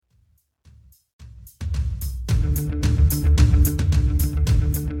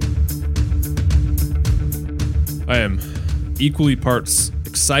equally parts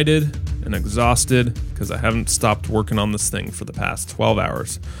excited and exhausted because I haven't stopped working on this thing for the past 12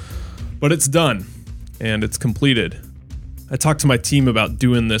 hours. But it's done, and it's completed. I talked to my team about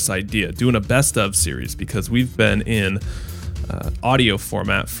doing this idea, doing a best of series, because we've been in audio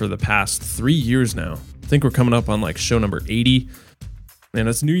format for the past 3 years now. I think we're coming up on like show number 80. And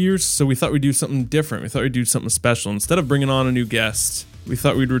it's New Year's, so we thought we'd do something different. We thought we'd do something special. Instead of bringing on a new guest, we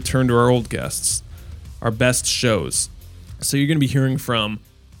thought we'd return to our old guests, our best shows. So you're going to be hearing from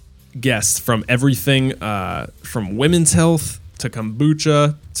guests from everything, from women's health to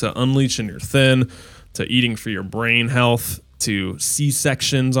kombucha to unleashing your thin to eating for your brain health to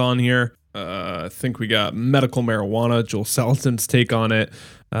C-sections on here. I think we got medical marijuana, Joel Salatin's take on it,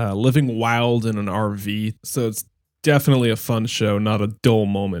 living wild in an RV. So it's definitely a fun show, not a dull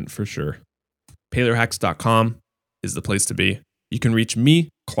moment for sure. Paleohacks.com is the place to be. You can reach me,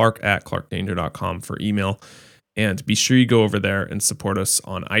 Clark, at clarkdanger.com for email. And be sure you go over there and support us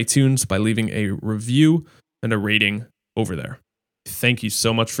on iTunes by leaving a review and a rating over there. Thank you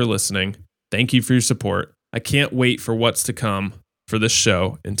so much for listening. Thank you for your support. I can't wait for what's to come for this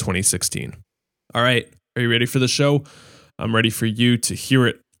show in 2016. All right, are you ready for the show? I'm ready for you to hear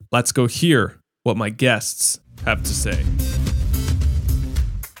it. Let's go hear what my guests have to say.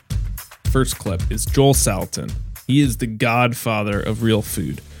 First clip is Joel Salatin. He is the godfather of real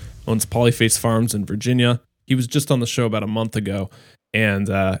food. Owns Polyface Farms in Virginia. He was just on the show about a month ago. And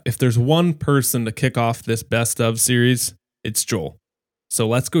if there's one person to kick off this best of series, it's Joel. So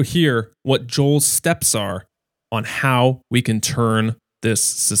let's go hear what Joel's steps are on how we can turn this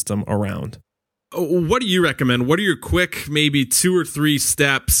system around. What do you recommend? What are your quick, maybe 2 or 3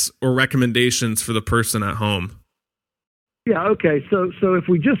 steps or recommendations for the person at home? Yeah, okay. So if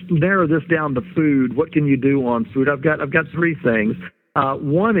we just narrow this down to food, what can you do on food? I've got 3 things.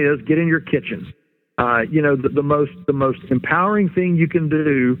 One is get in your kitchen. The most empowering thing you can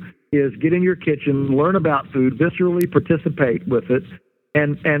do is get in your kitchen, learn about food, viscerally participate with it,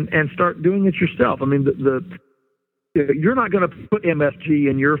 and start doing it yourself. I mean, you're not going to put MSG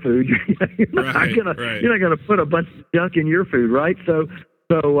in your food. You're not going to put a bunch of junk in your food, right? So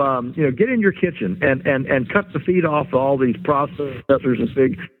get in your kitchen and cut the feet off all these processors and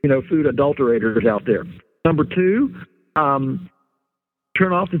big, food adulterators out there. Number 2,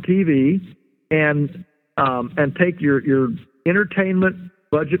 turn off the TV and take your entertainment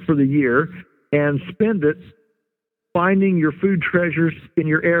budget for the year and spend it finding your food treasures in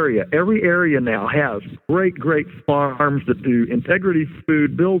your area. Every area now has great farms that do integrity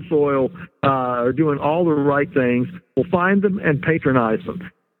food, build soil, are doing all the right things. We'll find them and patronize them.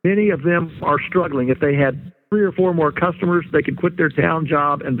 Many of them are struggling. If they had 3 or 4 more customers, they could quit their town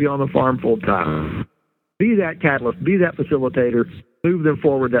job and be on the farm full time. Be that catalyst, be that facilitator, move them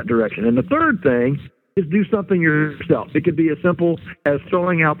forward that direction. And the third thing is do something yourself. It could be as simple as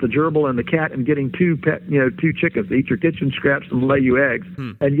throwing out the gerbil and the cat and getting 2 chickens to eat your kitchen scraps and lay you eggs.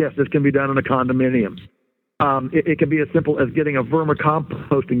 And yes, this can be done in a condominium. It can be as simple as getting a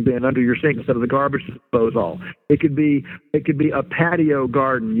vermicomposting bin under your sink instead of the garbage disposal. It could be a patio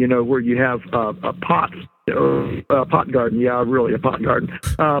garden, where you have a pot garden. Yeah, really a pot garden.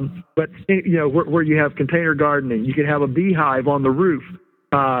 But where you have container gardening. You can have a beehive on the roof.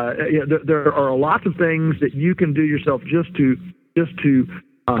 There are lots of things that you can do yourself just to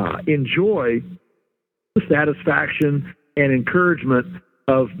enjoy the satisfaction and encouragement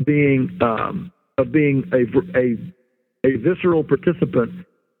of being a visceral participant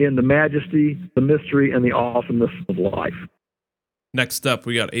in the majesty, the mystery, and the awesomeness of life. Next up,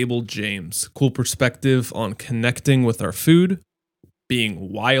 we got Abel James. Cool perspective on connecting with our food,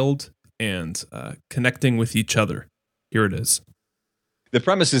 being wild, and connecting with each other. Here it is. The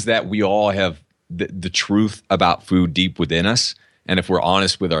premise is that we all have the truth about food deep within us. And if we're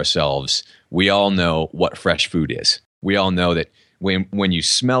honest with ourselves, we all know what fresh food is. We all know that when you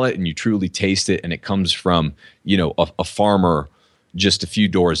smell it and you truly taste it and it comes from, a farmer just a few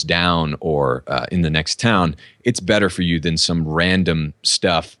doors down or in the next town, it's better for you than some random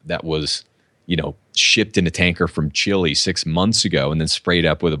stuff that was, shipped in a tanker from Chile 6 months ago and then sprayed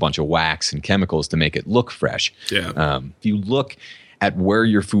up with a bunch of wax and chemicals to make it look fresh. Yeah. If you look at where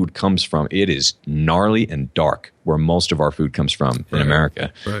your food comes from, it is gnarly and dark where most of our food comes from in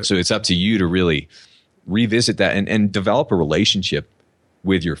America. Right. So it's up to you to really revisit that and develop a relationship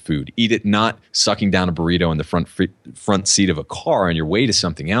with your food. Eat it not sucking down a burrito in the front seat of a car on your way to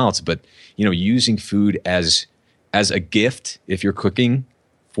something else, but using food as a gift if you're cooking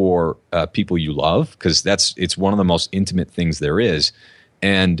for people you love, because it's one of the most intimate things there is,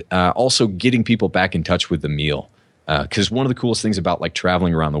 and also getting people back in touch with the meal. Because one of the coolest things about like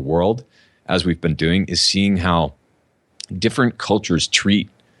traveling around the world, as we've been doing, is seeing how different cultures treat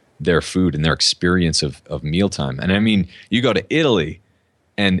their food and their experience of mealtime. And I mean, you go to Italy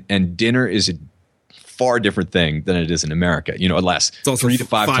and dinner is a far different thing than it is in America. You know, it lasts 3 to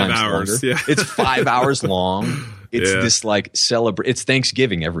 5 times hours longer. Yeah. It's 5 hours long. It's this like it's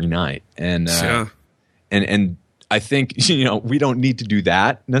Thanksgiving every night. And and I think, you know, we don't need to do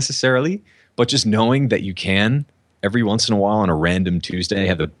that necessarily, but just knowing that you can every once in a while on a random Tuesday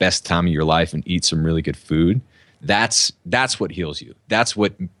have the best time of your life and eat some really good food. That's what heals you. That's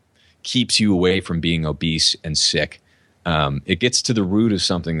what keeps you away from being obese and sick. It gets to the root of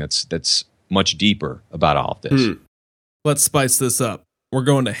something that's much deeper about all of this. Let's spice this up. We're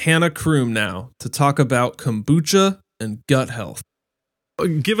going to Hannah Kroom now to talk about kombucha and gut health.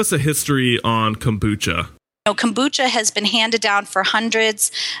 Give us a history on kombucha. You know, kombucha has been handed down for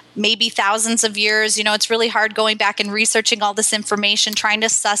hundreds, maybe thousands of years. You know, it's really hard going back and researching all this information, trying to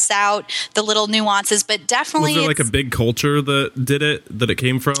suss out the little nuances, but definitely... Was there like a big culture that did it, that it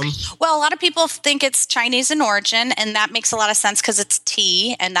came from? Well, a lot of people think it's Chinese in origin, and that makes a lot of sense because it's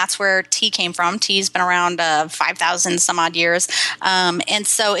tea, and that's where tea came from. Tea's been around 5,000 some odd years. And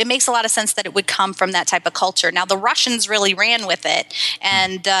so it makes a lot of sense that it would come from that type of culture. Now, the Russians really ran with it,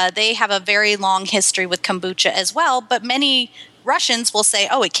 and they have a very long history with kombucha as well, but many Russians will say,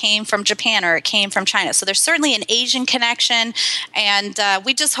 oh, it came from Japan or it came from China. So there's certainly an Asian connection, and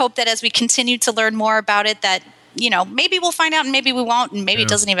we just hope that as we continue to learn more about it that, you know, maybe we'll find out and maybe we won't, and maybe it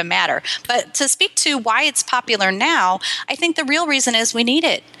doesn't even matter. But to speak to why it's popular now, I think the real reason is we need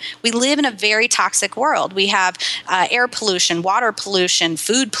it. We live in a very toxic world. We have air pollution, water pollution,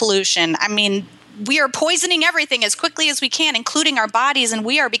 food pollution. I mean, we are poisoning everything as quickly as we can, including our bodies, and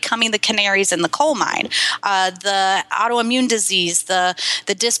we are becoming the canaries in the coal mine. The autoimmune disease, the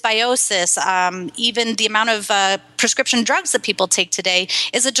dysbiosis, even the amount of prescription drugs that people take today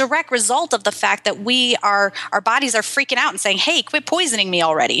is a direct result of the fact that our bodies are freaking out and saying, hey, quit poisoning me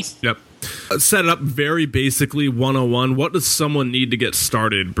already. Yep. Set it up very basically 101. What does someone need to get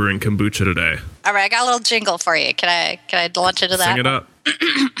started brewing kombucha today? All right, I got a little jingle for you. Can I launch into that? Sing it up.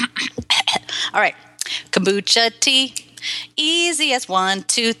 All right. Kombucha tea, easy as 1,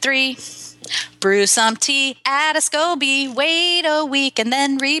 2, 3. Brew some tea, add a SCOBY, wait a week, and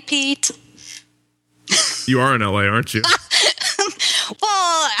then repeat. You are in LA, aren't you?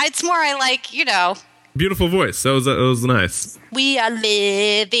 Well, it's more I like, you know. Beautiful voice. That was nice. We are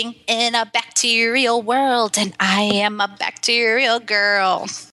living in a bacterial world, and I am a bacterial girl.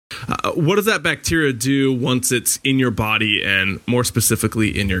 What does that bacteria do once it's in your body and more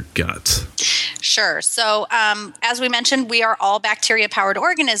specifically in your gut? Sure. So as we mentioned, we are all bacteria-powered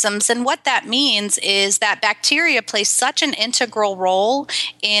organisms. And what that means is that bacteria play such an integral role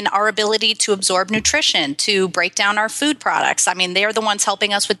in our ability to absorb nutrition, to break down our food products. I mean, they're the ones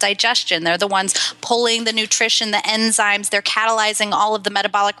helping us with digestion. They're the ones pulling the nutrition, the enzymes. They're catalyzing all of the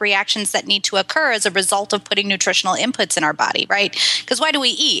metabolic reactions that need to occur as a result of putting nutritional inputs in our body, right? Because why do we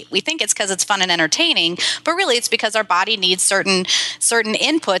eat? We think it's because it's fun and entertaining, but really it's because our body needs certain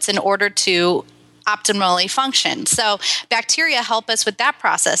inputs in order to optimally function. So bacteria help us with that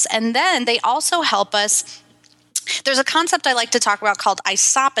process. And then they also help us. There's a concept I like to talk about called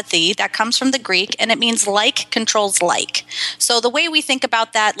isopathy that comes from the Greek, and it means like controls like. So the way we think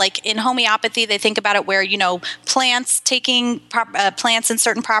about that, like in homeopathy, they think about it where, you know, plants taking plants and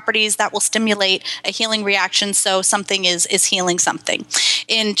certain properties that will stimulate a healing reaction. So something is healing something.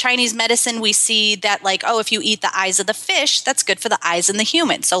 In Chinese medicine, we see that like, oh, if you eat the eyes of the fish, that's good for the eyes in the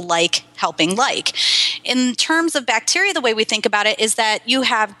human. So like helping like. In terms of bacteria, the way we think about it is that you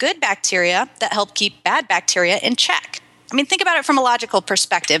have good bacteria that help keep bad bacteria in check. I mean, think about it from a logical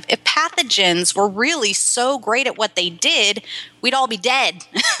perspective. If pathogens were really so great at what they did, we'd all be dead.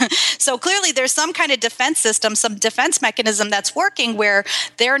 So clearly there's some kind of defense system, some defense mechanism that's working where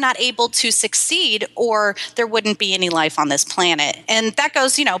they're not able to succeed or there wouldn't be any life on this planet. And that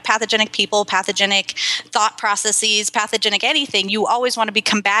goes, you know, pathogenic people, pathogenic thought processes, pathogenic anything. You always want to be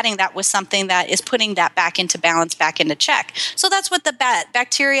combating that with something that is putting that back into balance, back into check. So that's what the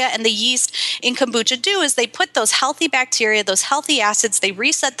bacteria and the yeast in kombucha do is they put those healthy bacteria, those healthy acids, they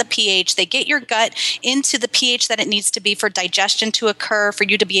reset the pH, they get your gut into the pH that it needs to be for digestion to occur, for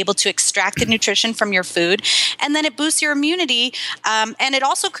you to be able to extract the nutrition from your food. And then it boosts your immunity. And it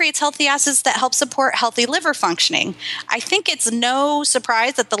also creates healthy acids that help support healthy liver functioning. I think it's no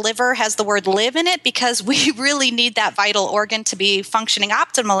surprise that the liver has the word live in it because we really need that vital organ to be functioning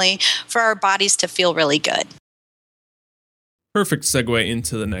optimally for our bodies to feel really good. Perfect segue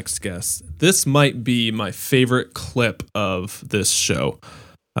into the next guest. This might be my favorite clip of this show.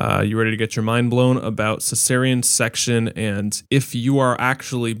 You ready to get your mind blown about cesarean section and if you are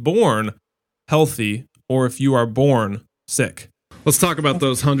actually born healthy or if you are born Sick. Let's talk about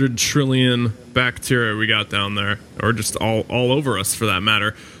those 100 trillion bacteria we got down there, or just all over us for that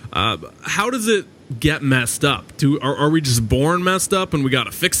matter. How does it get messed up? Are we just born messed up and we got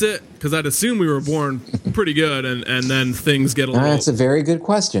to fix it? Because I'd assume we were born pretty good, and then things get a little... That's a very good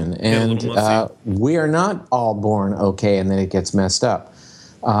question. And we are not all born okay and then it gets messed up.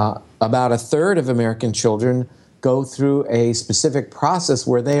 About a third of American children go through a specific process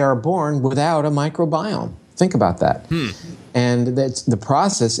where they are born without a microbiome. Think about that. And the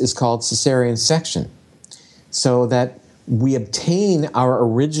process is called cesarean section, so that we obtain our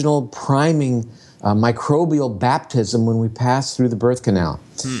original priming microbial baptism when we pass through the birth canal.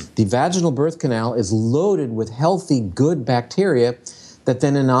 The vaginal birth canal is loaded with healthy, good bacteria that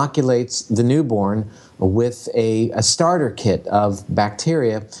then inoculates the newborn with a starter kit of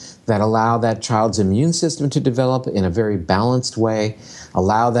bacteria that allow that child's immune system to develop in a very balanced way,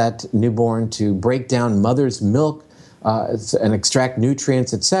 allow that newborn to break down mother's milk and extract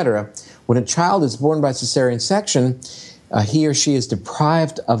nutrients, etc. When a child is born by cesarean section, he or she is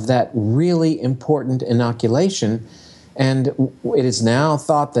deprived of that really important inoculation, and it is now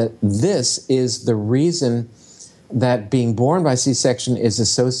thought that this is the reason that being born by C-section is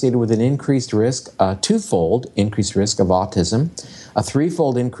associated with an increased risk, a twofold increased risk of autism, a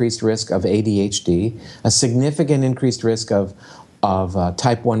threefold increased risk of ADHD, a significant increased risk of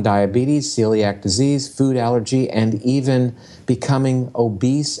type 1 diabetes, celiac disease, food allergy, and even becoming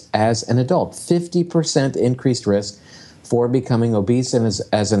obese as an adult. 50% increased risk for becoming obese and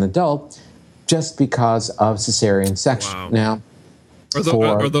as an adult just because of cesarean section. Wow. Now,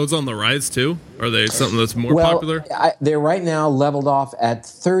 are those on the rise too? Are they something that's more popular? They're right now leveled off at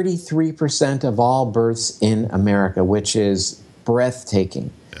 33% of all births in America, which is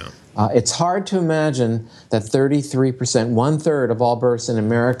breathtaking. Yeah. It's hard to imagine that 33%, one-third of all births in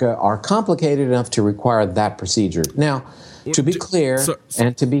America, are complicated enough to require that procedure. Now, to be clear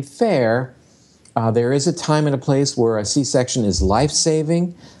and to be fair, there is a time and a place where a C-section is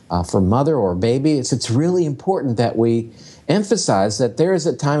life-saving for mother or baby. It's really important that we emphasize that there is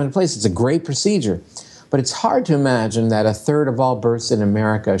a time and a place. It's a great procedure. But it's hard to imagine that a third of all births in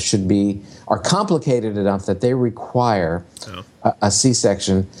America are complicated enough that they require a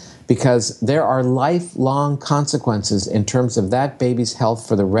C-section, because there are lifelong consequences in terms of that baby's health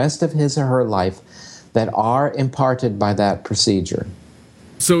for the rest of his or her life that are imparted by that procedure.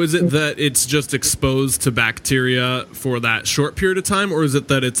 So is it that it's just exposed to bacteria for that short period of time, or is it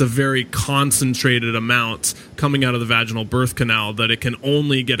that it's a very concentrated amount coming out of the vaginal birth canal that it can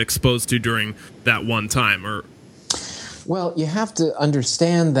only get exposed to during that one time? Or Well, you have to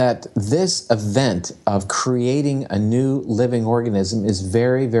understand that this event of creating a new living organism is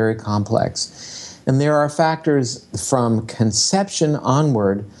very, very complex. And there are factors from conception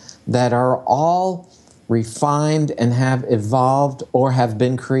onward that are all refined and have evolved or have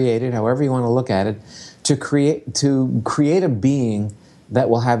been created, however you want to look at it, to create a being that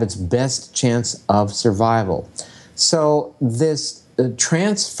will have its best chance of survival. So this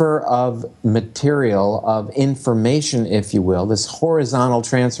transfer of material, of information, if you will, this horizontal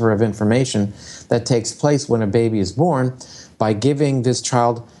transfer of information that takes place when a baby is born by giving this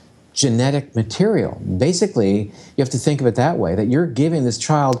child genetic material. Basically, you have to think of it that way, that you're giving this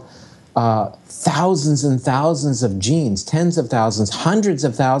child thousands and thousands of genes, tens of thousands, hundreds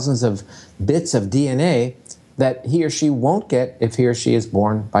of thousands of bits of DNA that he or she won't get if he or she is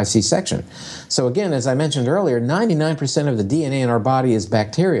born by C-section. So again, as I mentioned earlier, 99% of the DNA in our body is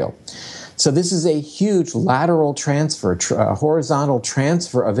bacterial. So this is a huge lateral transfer, horizontal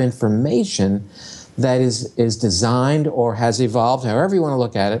transfer of information that is designed or has evolved, however you want to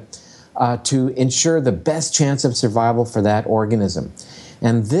look at it, to ensure the best chance of survival for that organism.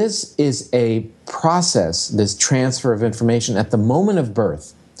 And this is a process, this transfer of information at the moment of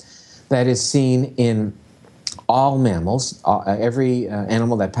birth, that is seen in all mammals, every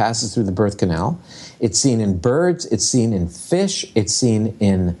animal that passes through the birth canal. It's seen in birds, it's seen in fish, it's seen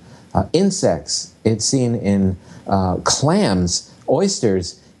in insects, it's seen in clams,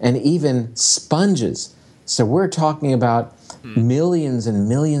 oysters, and even sponges. So we're talking about millions and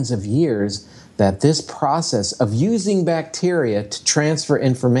millions of years that this process of using bacteria to transfer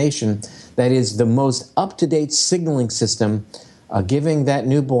information, that is the most up-to-date signaling system, giving that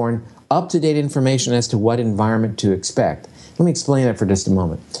newborn up-to-date information as to what environment to expect. Let me explain that for just a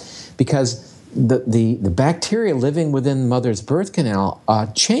moment. Because the bacteria living within mother's birth canal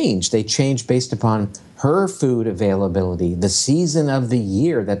change. They change based upon her food availability, the season of the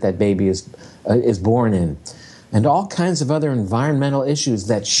year that baby is born in, and all kinds of other environmental issues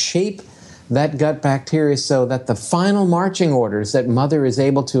that shape that gut bacteria so that the final marching orders that mother is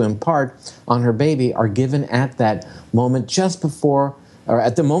able to impart on her baby are given at that moment, just before or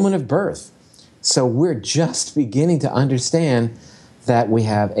at the moment of birth. So we're just beginning to understand that we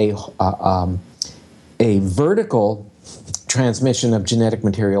have a vertical transmission of genetic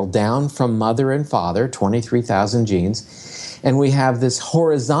material down from mother and father, 23,000 genes, and we have this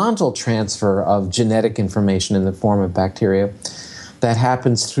horizontal transfer of genetic information in the form of bacteria that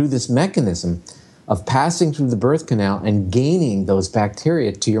happens through this mechanism of passing through the birth canal and gaining those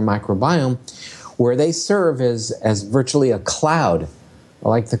bacteria to your microbiome, where they serve as virtually a cloud,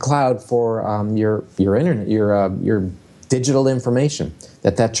 like the cloud for your internet, your digital information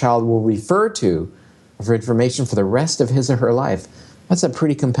that child will refer to for information for the rest of his or her life. That's a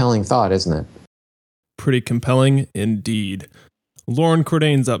pretty compelling thought, isn't it? Pretty compelling indeed. Lauren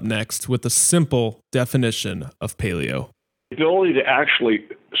Cordain's up next with a simple definition of paleo. The ability to actually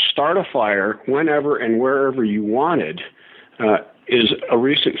start a fire whenever and wherever you wanted is a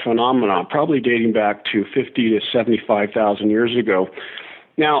recent phenomenon, probably dating back to 50 to 75,000 years ago.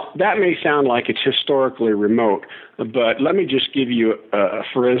 Now, that may sound like it's historically remote, but let me just give you,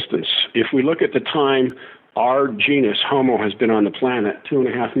 for instance, if we look at the time our genus, Homo, has been on the planet,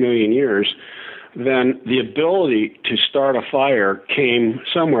 2.5 million years, then the ability to start a fire came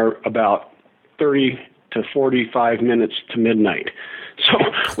somewhere about 30 to 45 minutes to midnight. So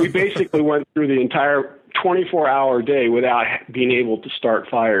we basically went through the entire 24-hour day without being able to start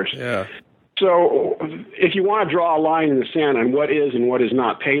fires. Yeah. So if you want to draw a line in the sand on what is and what is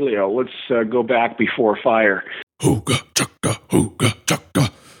not paleo, let's go back before fire. Hooga, chugga, hooga,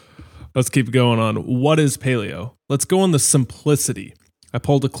 chugga. Let's keep going on. What is paleo? Let's go on the simplicity. I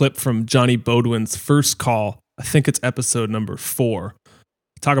pulled a clip from Johnny Bodwin's first call. I think it's episode number 4.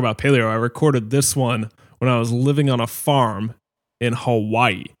 Talk about paleo. I recorded this one when I was living on a farm in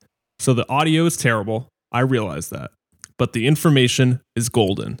Hawaii. So the audio is terrible. I realize that. But the information is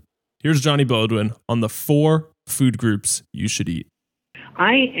golden. Here's Johnny Bodwin on the 4 food groups you should eat.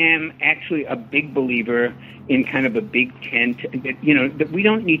 I am actually a big believer in kind of a big tent, that we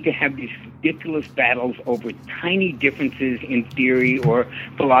don't need to have these ridiculous battles over tiny differences in theory or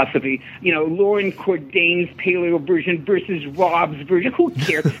philosophy. Lauren Cordain's paleo version versus Rob's version. Who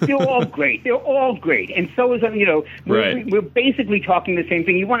cares? They're all great. They're all great. And so is, we're basically talking the same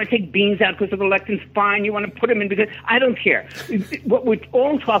thing. You want to take beans out because of the lectins, fine. You want to put them in because I don't care. What we're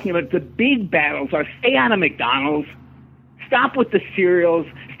all talking about, the big battles are stay out of McDonald's, stop with the cereals,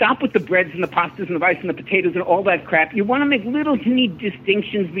 stop with the breads and the pastas and the rice and the potatoes and all that crap. You want to make little teeny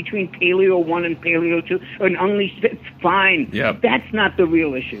distinctions between Paleo 1 and Paleo 2 and Unleashed. It's fine. Yep. That's not the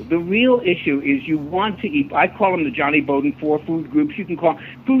real issue. The real issue is you want to eat, I call them the Johnny Bowden 4 food groups. You can call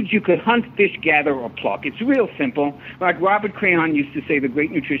foods you could hunt, fish, gather, or pluck. It's real simple. Like Robert Crayon used to say, the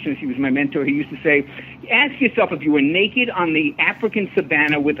great nutritionist, he was my mentor, he used to say, ask yourself if you were naked on the African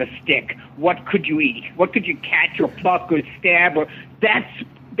savannah with a stick, what could you eat? What could you catch or pluck or stab? Or that's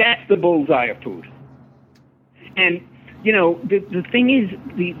the bullseye of food. And the thing is,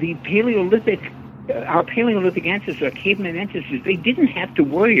 the Paleolithic, our Paleolithic ancestors, our caveman ancestors, they didn't have to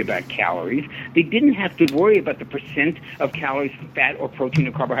worry about calories. They didn't have to worry about the percent of calories, fat or protein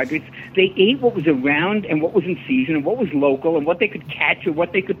or carbohydrates. They ate what was around and what was in season and what was local and what they could catch or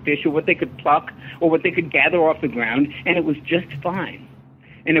what they could fish or what they could pluck or what they could gather off the ground, and it was just fine.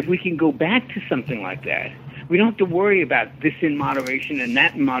 And if we can go back to something like that, we don't have to worry about this in moderation and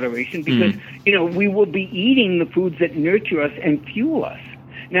that in moderation because, we will be eating the foods that nurture us and fuel us.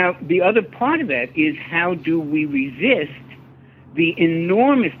 Now, the other part of that is how do we resist the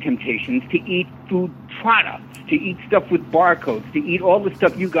enormous temptations to eat food products, to eat stuff with barcodes, to eat all the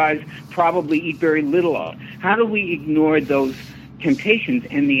stuff you guys probably eat very little of. How do we ignore those temptations?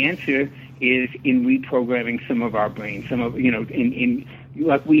 And the answer is in reprogramming some of our brains,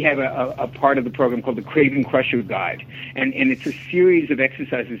 like we have a part of the program called the Craving Crusher Guide, and it's a series of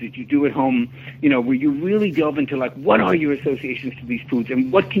exercises that you do at home, where you really delve into like what are your associations to these foods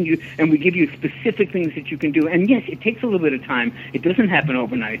and what can you, and we give you specific things that you can do. And yes, it takes a little bit of time. It doesn't happen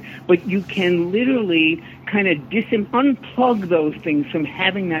overnight, but you can literally kind of unplug those things from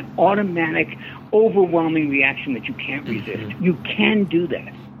having that automatic, overwhelming reaction that you can't resist. You can do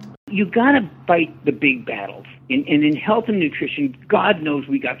that. You got to fight the big battles. And in health and nutrition, God knows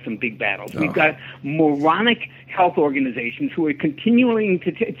we got some big battles. We've got moronic health organizations who are continuing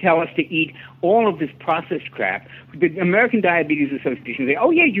to tell us to eat all of this processed crap. The American Diabetes Association say,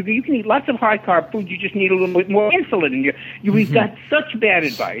 you can eat lots of high-carb food, you just need a little bit more insulin in you. We've got such bad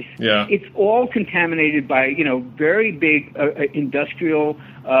advice. Yeah. It's all contaminated by, very big industrial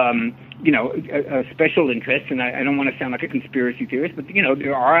a special interest, and I don't want to sound like a conspiracy theorist, but,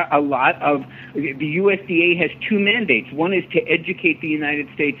 there are a lot of, the USDA has two mandates. One is to educate the United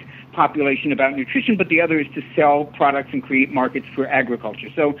States population about nutrition, but the other is to sell products and create markets for agriculture.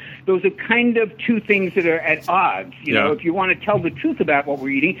 So those are kind of two things that are at odds. You know, if you want to tell the truth about what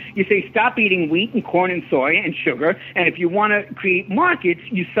we're eating, you say stop eating wheat and corn and soy and sugar, and if you want to create markets,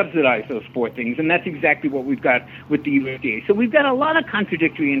 you subsidize those four things, and that's exactly what we've got with the USDA. So we've got a lot of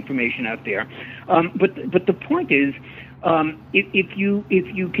contradictory information out there. But the point is, if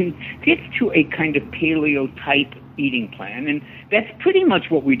you can stick to a kind of paleo type eating plan, and that's pretty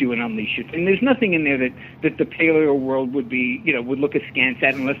much what we do in Unleash It. And there's nothing in there that the paleo world would look askance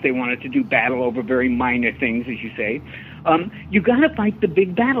at unless they wanted to do battle over very minor things, as you say. You got to fight the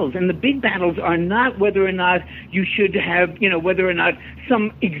big battles, and the big battles are not whether or not you should have, whether or not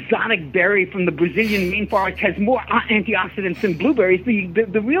some exotic berry from the Brazilian rainforest has more antioxidants than blueberries.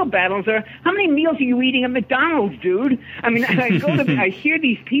 The real battles are, how many meals are you eating at McDonald's, dude? I mean, I hear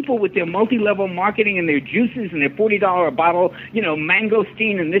these people with their multi-level marketing and their juices and their $40 a bottle,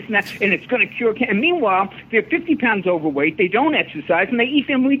 mangosteen and this and that, and it's going to cure cancer. And meanwhile, they're 50 pounds overweight, they don't exercise, and they eat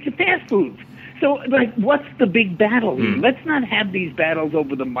their meats at fast foods. So, what's the big battle? Let's not have these battles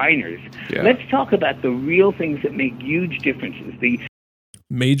over the minors. Yeah. Let's talk about the real things that make huge differences.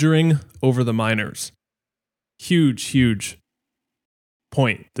 Majoring over the minors. Huge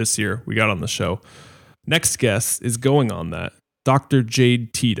point this year we got on the show. Next guest is going on that. Dr.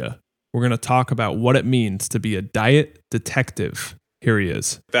 Jade Teta. We're going to talk about what it means to be a diet detective. Here he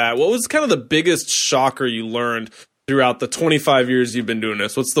is. What was kind of the biggest shocker you learned throughout the 25 years you've been doing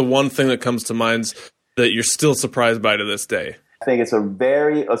this? What's the one thing that comes to mind that you're still surprised by to this day? I think it's a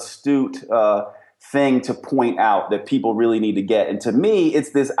very astute thing to point out that people really need to get. And to me,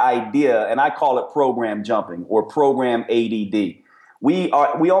 it's this idea, and I call it program jumping or program ADD. We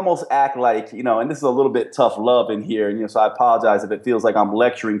almost act like, and this is a little bit tough love in here. And, so I apologize if it feels like I'm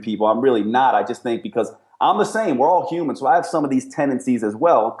lecturing people. I'm really not. I just think because I'm the same. We're all human. So I have some of these tendencies as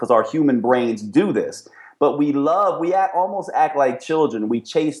well because our human brains do this. But almost act like children. We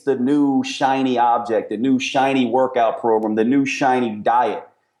chase the new shiny object, the new shiny workout program, the new shiny diet.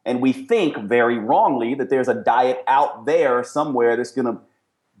 And we think very wrongly that there's a diet out there somewhere that's going to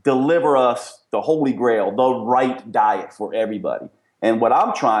deliver us the holy grail, the right diet for everybody. And what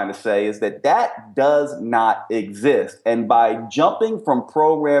I'm trying to say is that does not exist. And by jumping from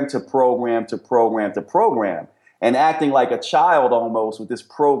program to program to program to program, and acting like a child almost with this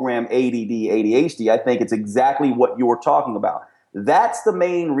program ADD, ADHD, I think it's exactly what you're talking about. That's the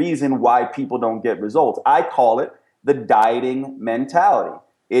main reason why people don't get results. I call it the dieting mentality.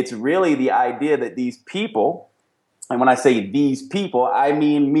 It's really the idea that these people, and when I say these people, I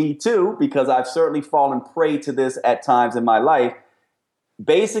mean me too, because I've certainly fallen prey to this at times in my life,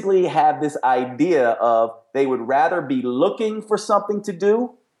 basically have this idea of they would rather be looking for something to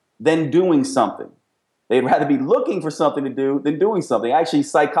do than doing something. They'd rather be looking for something to do than doing something. Actually,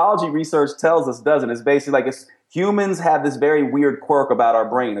 psychology research tells us, doesn't it? It's basically like humans have this very weird quirk about our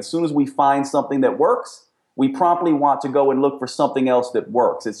brain. As soon as we find something that works, we promptly want to go and look for something else that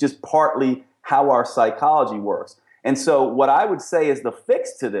works. It's just partly how our psychology works. And so what I would say is the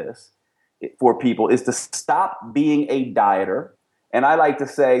fix to this for people is to stop being a dieter. And I like to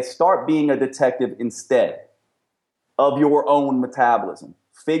say, start being a detective instead of your own metabolism.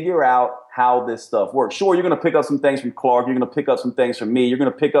 Figure out how this stuff works. Sure, you're going to pick up some things from Clark. You're going to pick up some things from me. You're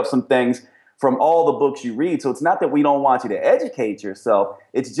going to pick up some things from all the books you read. So it's not that we don't want you to educate yourself.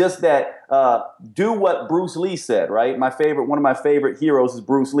 It's just that do what Bruce Lee said, right? One of my favorite heroes is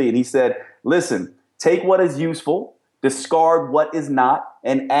Bruce Lee. And he said, listen, take what is useful, discard what is not,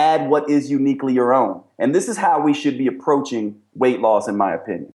 and add what is uniquely your own. And this is how we should be approaching weight loss, in my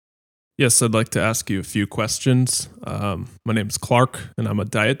opinion. Yes, I'd like to ask you a few questions. My name's Clark, and I'm a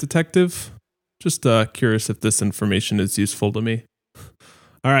diet detective. Just curious if this information is useful to me.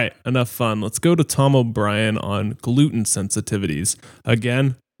 All right, enough fun. Let's go to Tom O'Brien on gluten sensitivities.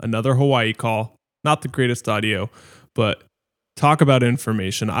 Again, another Hawaii call. Not the greatest audio, but talk about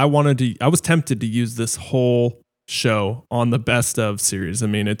information. I was tempted to use this whole show on the best of series. I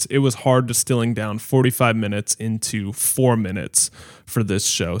mean, it was hard distilling down 45 minutes into 4 minutes for this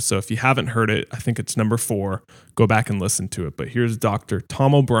show. So if you haven't heard it, I think it's number 4. Go back and listen to it. But here's Dr.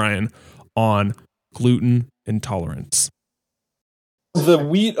 Tom O'Brien on gluten intolerance. The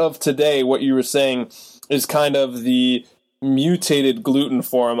wheat of today, what you were saying, is kind of the mutated gluten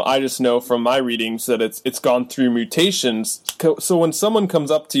form. I just know from my readings that it's gone through mutations. So when someone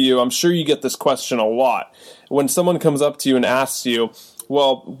comes up to you, I'm sure you get this question a lot. When someone comes up to you and asks you,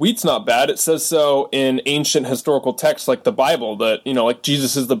 Well, wheat's not bad. It says so in ancient historical texts like the Bible, that, like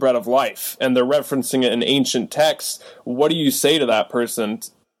Jesus is the bread of life, and they're referencing it in ancient texts. What do you say to that person?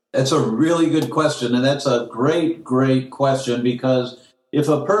 That's a really good question, and that's a great, great question, because if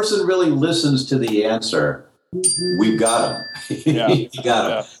a person really listens to the answer, we've got him. Yeah. You got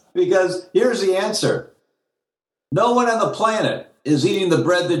him. Yeah. Because here's the answer. No one on the planet is eating the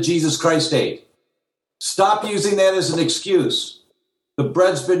bread that Jesus Christ ate. Stop using that as an excuse. The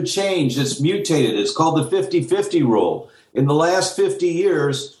bread's been changed. It's mutated. It's called the 50-50 rule. In the last 50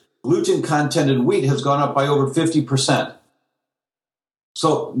 years, gluten content in wheat has gone up by over 50%.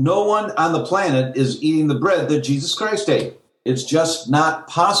 So no one on the planet is eating the bread that Jesus Christ ate. It's just not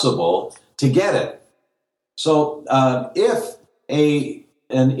possible to get it. So if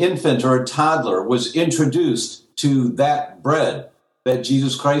an infant or a toddler was introduced to that bread that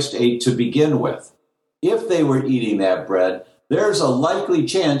Jesus Christ ate to begin with, if they were eating that bread, there's a likely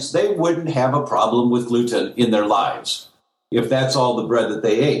chance they wouldn't have a problem with gluten in their lives, if that's all the bread that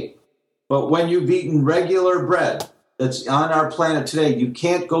they ate. But when you've eaten regular bread that's on our planet today, you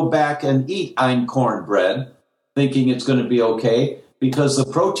can't go back and eat einkorn bread thinking it's going to be okay, because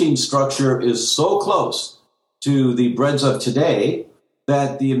the protein structure is so close to the breads of today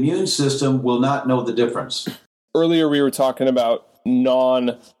that the immune system will not know the difference. Earlier we were talking about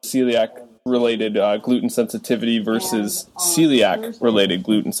non-celiac related gluten sensitivity versus celiac related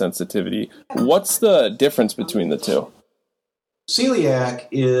gluten sensitivity. What's the difference between the two? Celiac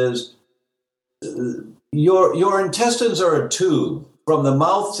is your intestines are a tube from the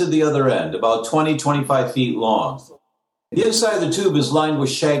mouth to the other end, about 20, 25 feet long. The inside of the tube is lined with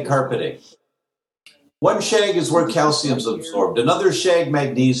shag carpeting. One shag is where calcium is absorbed, another shag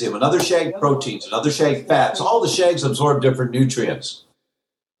magnesium, another shag proteins, another shag fats. All the shags absorb different nutrients.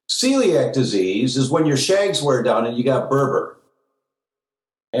 Celiac disease is when your shags wear down and you got Berber.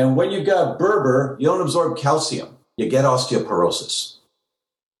 And when you've got Berber, you don't absorb calcium. You get osteoporosis.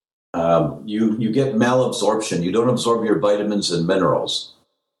 You get malabsorption. You don't absorb your vitamins and minerals.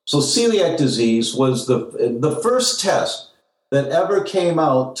 So celiac disease was the first test that ever came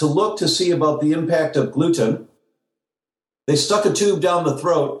out to look to see about the impact of gluten. They stuck a tube down the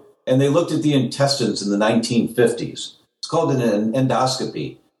throat and they looked at the intestines in the 1950s. It's called an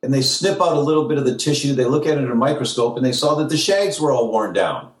endoscopy. And they snip out a little bit of the tissue. They look at it in a microscope and they saw that the shags were all worn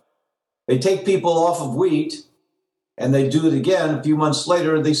down. They take people off of wheat and they do it again. A few months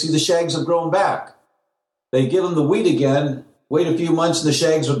later, they see the shags have grown back. They give them the wheat again, wait a few months, and the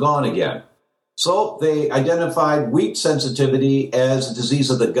shags are gone again. So they identified wheat sensitivity as a disease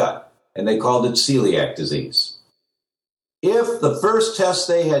of the gut, and they called it celiac disease. If the first test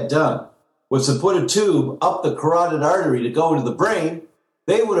they had done was to put a tube up the carotid artery to go into the brain,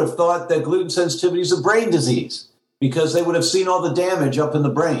 they would have thought that gluten sensitivity is a brain disease, because they would have seen all the damage up in the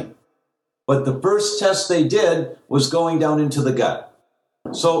brain. But the first test they did was going down into the gut.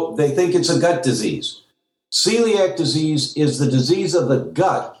 So they think it's a gut disease. Celiac disease is the disease of the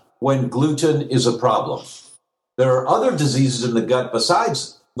gut when gluten is a problem. There are other diseases in the gut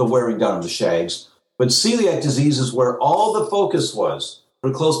besides the wearing down of the shags, but celiac disease is where all the focus was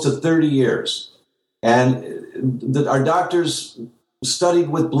for close to 30 years. And our doctors studied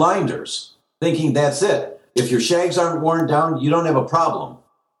with blinders, thinking that's it. If your shags aren't worn down, you don't have a problem.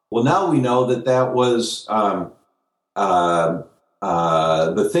 Well, now we know that was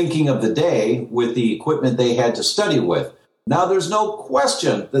the thinking of the day with the equipment they had to study with. Now there's no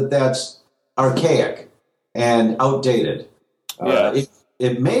question that that's archaic and outdated. Yeah.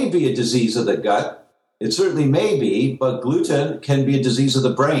 It may be a disease of the gut. It certainly may be, but gluten can be a disease of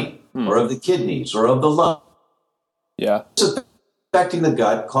the brain or of the kidneys or of the lung. Yeah. It's affecting the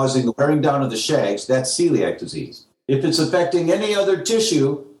gut, causing the wearing down of the shags. That's celiac disease. If it's affecting any other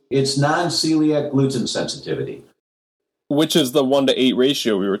tissue, it's non-celiac gluten sensitivity. Which is the 1-to-8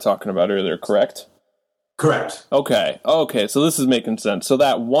 ratio we were talking about earlier, correct? Correct. Okay, so this is making sense. So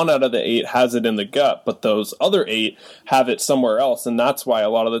that 1 out of the 8 has it in the gut, but those other 8 have it somewhere else, and that's why a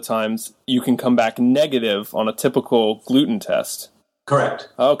lot of the times you can come back negative on a typical gluten test. Correct.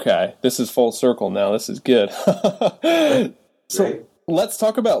 Okay, this is full circle now. This is good. So let's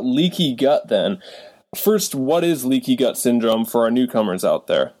talk about leaky gut then. First, what is leaky gut syndrome for our newcomers out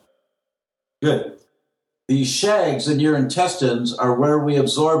there? Good. The shags in your intestines are where we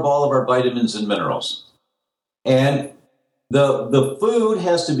absorb all of our vitamins and minerals. And the food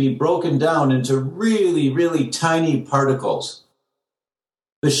has to be broken down into really, really tiny particles.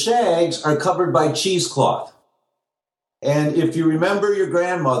 The shags are covered by cheesecloth. And if you remember your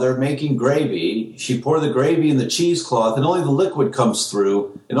grandmother making gravy, she poured the gravy in the cheesecloth and only the liquid comes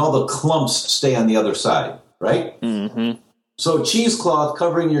through and all the clumps stay on the other side, right? Mm-hmm. So cheesecloth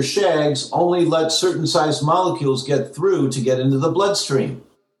covering your shags only lets certain size molecules get through to get into the bloodstream.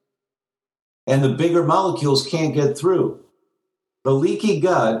 And the bigger molecules can't get through. The leaky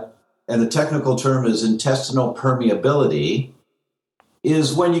gut, and the technical term is intestinal permeability,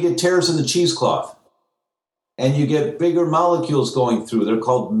 is when you get tears in the cheesecloth and you get bigger molecules going through. They're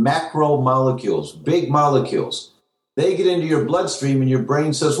called macromolecules, big molecules. They get into your bloodstream and your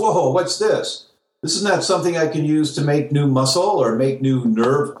brain says, whoa, what's this? This is not something I can use to make new muscle or make new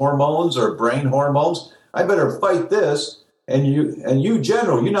nerve hormones or brain hormones. I better fight this. And you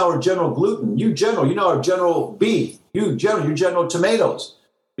general, you now are General Gluten. You general, you now are General Beef. You general tomatoes.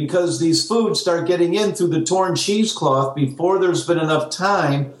 Because these foods start getting in through the torn cheesecloth before there's been enough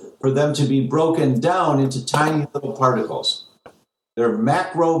time for them to be broken down into tiny little particles. They're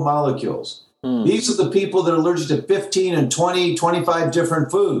macromolecules. These are the people that are allergic to 15 and 20, 25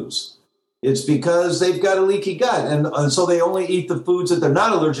 different foods. It's because they've got a leaky gut, and so they only eat the foods that they're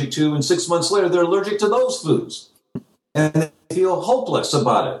not allergic to, and 6 months later, they're allergic to those foods. And they feel hopeless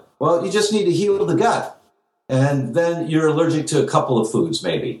about it. Well, you just need to heal the gut, and then you're allergic to a couple of foods,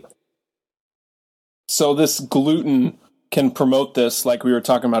 maybe. So this gluten can promote this, like we were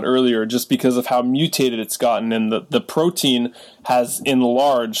talking about earlier, just because of how mutated it's gotten, and the protein has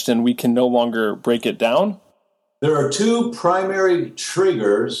enlarged, and we can no longer break it down? There are two primary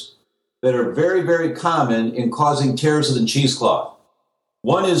triggers that are very, very common in causing tears in the cheesecloth.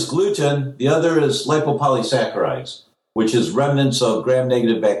 One is gluten, the other is lipopolysaccharides, which is remnants of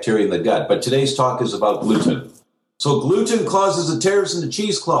gram-negative bacteria in the gut. But today's talk is about gluten. So gluten causes the tears in the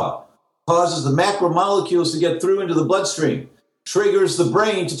cheesecloth, causes the macromolecules to get through into the bloodstream, triggers the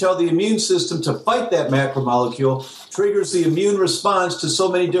brain to tell the immune system to fight that macromolecule, triggers the immune response to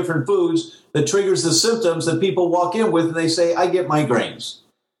so many different foods that triggers the symptoms that people walk in with and they say, I get migraines.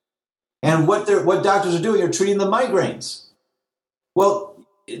 And what doctors are doing are treating the migraines. Well,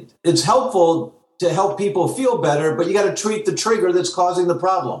 it's helpful to help people feel better, but you got to treat the trigger that's causing the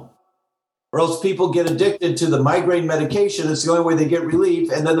problem. Or else people get addicted to the migraine medication. It's the only way they get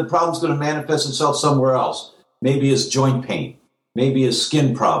relief, and then the problem's going to manifest itself somewhere else. Maybe as joint pain, maybe as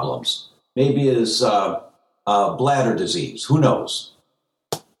skin problems, maybe as bladder disease. Who knows?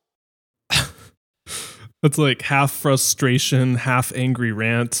 It's like half frustration, half angry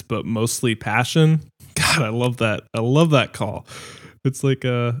rant, but mostly passion. God, I love that. I love that call. It's like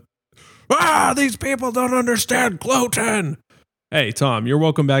these people don't understand gluten. Hey, Tom, you're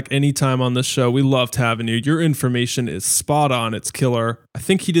welcome back anytime on this show. We loved having you. Your information is spot on. It's killer. I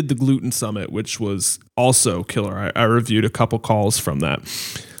think he did the Gluten Summit, which was also killer. I reviewed a couple calls from that.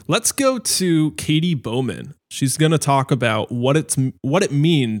 Let's go to Katie Bowman. She's going to talk about what it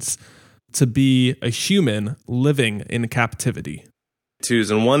means to be a human living in captivity.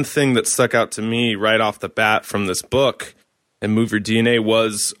 And one thing that stuck out to me right off the bat from this book and Move Your DNA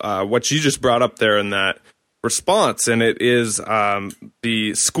was what you just brought up there in that response, and it is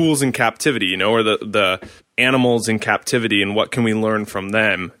the schools in captivity, or the animals in captivity, and what can we learn from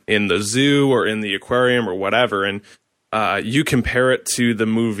them in the zoo or in the aquarium or whatever. And you compare it to the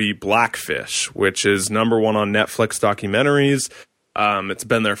movie Blackfish, which is #1 on Netflix documentaries. It's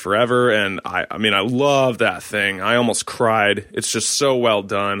been there forever, and I mean, I love that thing. I almost cried. It's just so well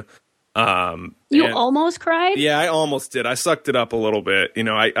done. You almost cried? Yeah, I almost did. I sucked it up a little bit.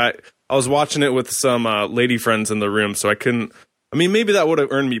 I was watching it with some lady friends in the room, so I couldn't. I mean, maybe that would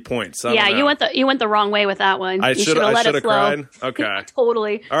have earned me points. Yeah, you went the wrong way with that one. I should have cried. Okay,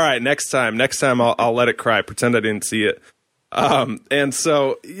 totally. All right, next time I'll let it cry. Pretend I didn't see it. And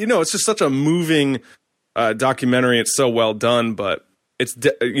so it's just such a moving documentary. It's so well done, but it's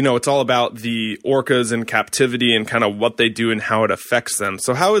it's all about the orcas in captivity and kind of what they do and how it affects them.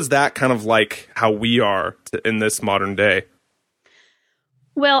 So how is that kind of like how we are in this modern day?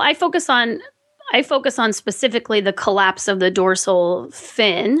 Well, I focus on specifically the collapse of the dorsal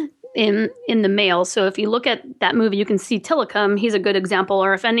fin in the male. So if you look at that movie, you can see Tilikum. He's a good example.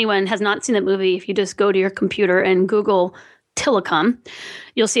 Or if anyone has not seen that movie, if you just go to your computer and Google Tilikum,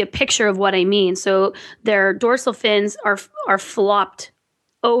 you'll see a picture of what I mean. So their dorsal fins are flopped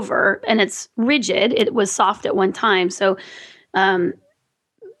over, and it's rigid. It was soft at one time. So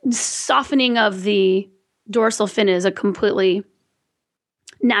softening of the dorsal fin is a completely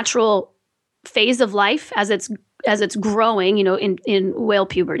natural phase of life as it's growing, in whale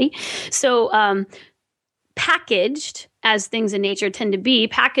puberty. So packaged, as things in nature tend to be,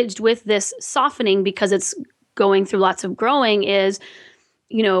 packaged with this softening because it's going through lots of growing is,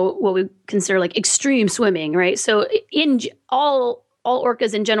 what we consider like extreme swimming, right? So in all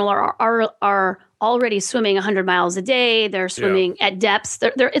orcas in general are already swimming 100 miles a day. They're swimming at depths.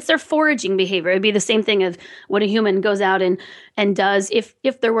 It's their foraging behavior. It'd be the same thing of what a human goes out and does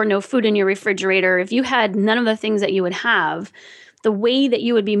if there were no food in your refrigerator. If you had none of the things that you would have, the way that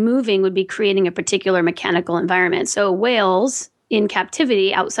you would be moving would be creating a particular mechanical environment. So whales in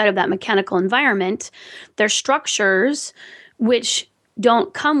captivity outside of that mechanical environment, their structures, which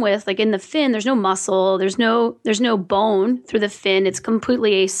don't come with, like in the fin, there's no muscle, there's no bone through the fin. It's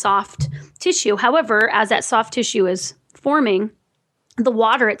completely a soft tissue. However, as that soft tissue is forming, the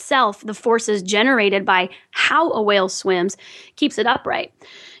water itself, the forces generated by how a whale swims, keeps it upright.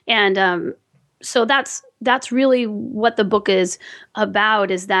 And so that's really what the book is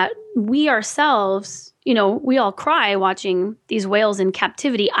about, is that we ourselves, we all cry watching these whales in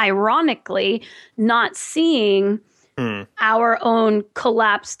captivity, ironically, not seeing our own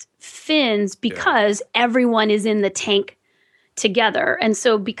collapsed fins because everyone is in the tank together. And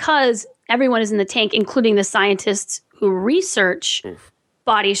so because everyone is in the tank, including the scientists who research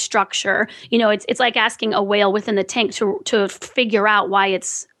body structure, it's like asking a whale within the tank to figure out why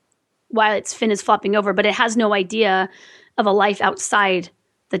its fin is flopping over, but it has no idea of a life outside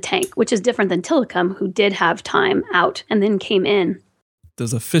the tank, which is different than Tilikum, who did have time out and then came in.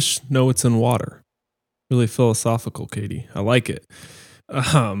 Does a fish know it's in water? Really philosophical, Katie. I like it.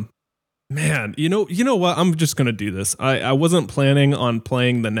 Man, you know what? I'm just going to do this. I wasn't planning on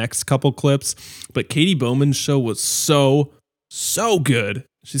playing the next couple clips, but Katie Bowman's show was so good.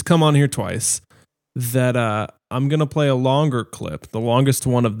 She's come on here twice that I'm going to play a longer clip, the longest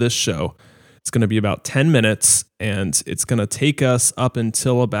one of this show. It's going to be about 10 minutes, and it's going to take us up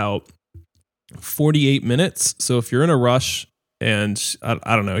until about 48 minutes. So if you're in a rush, and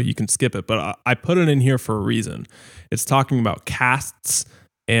I don't know, you can skip it, but I put it in here for a reason. It's talking about casts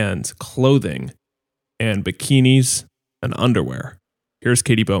and clothing and bikinis and underwear. Here's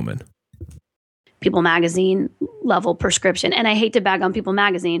Katie Bowman. People Magazine level prescription. And I hate to bag on People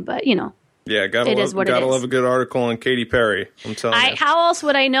Magazine, but Yeah, gotta love a good article on Katy Perry. I'm telling you. How else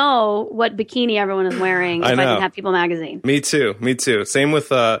would I know what bikini everyone is wearing if I didn't have People Magazine? Me too. Same with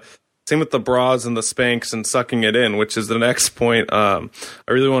the bras and the Spanx and sucking it in, which is the next point I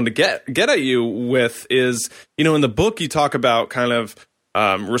really wanted to get at you with is, in the book you talk about kind of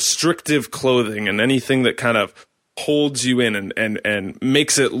restrictive clothing and anything that kind of holds you in and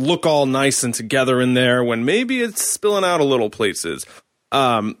makes it look all nice and together in there when maybe it's spilling out a little places.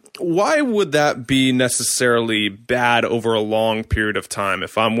 Why would that be necessarily bad over a long period of time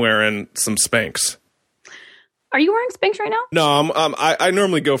if I'm wearing some Spanx? Are you wearing Spanx right now? No, I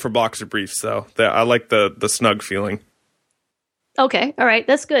normally go for boxer briefs, though. I like the snug feeling. Okay. All right.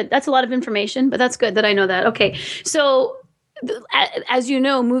 That's good. That's a lot of information, but that's good that I know that. Okay. So as you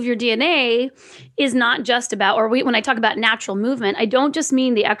know, Move Your DNA is not just about, when I talk about natural movement, I don't just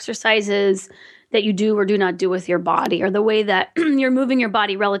mean the exercises that you do or do not do with your body or the way that you're moving your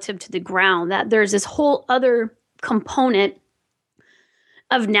body relative to the ground, that there's this whole other component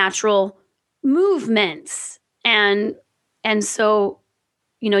of natural movements. And so,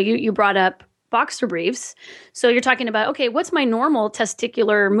 you brought up boxer briefs. So you're talking about, okay, what's my normal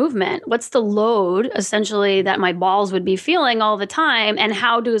testicular movement? What's the load essentially that my balls would be feeling all the time? And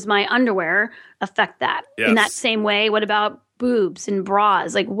how does my underwear affect that? Yes. In that same way? What about boobs and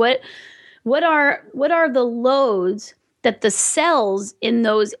bras? Like what are the loads that the cells in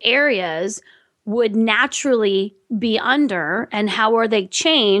those areas would naturally be under, and how are they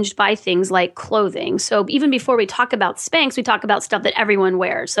changed by things like clothing? So even before we talk about Spanx, we talk about stuff that everyone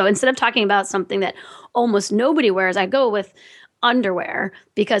wears. So instead of talking about something that almost nobody wears, I go with underwear,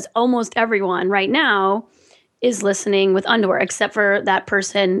 because almost everyone right now is listening with underwear, except for that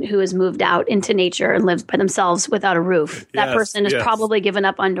person who has moved out into nature and lives by themselves without a roof. That person has probably given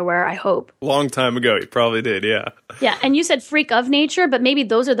up underwear, I hope. Long time ago, you probably did, yeah. Yeah, and you said freak of nature, but maybe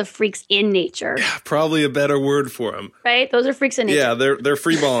those are the freaks in nature. Yeah, probably a better word for them. Right? Those are freaks in nature. Yeah, they're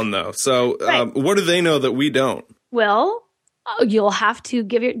freeballing, though. So right. What do they know that we don't? Well, you'll have to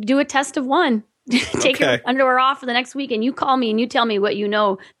do a test of one. Take your underwear off for the next week, and you call me and you tell me what you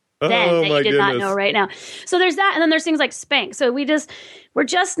know then that you did not know right now. So there's that, and then there's things like Spanx. So we're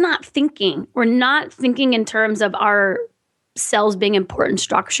just not thinking. We're not thinking in terms of our cells being important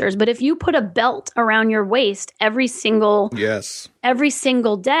structures. But if you put a belt around your waist every single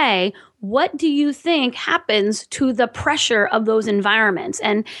day, what do you think happens to the pressure of those environments?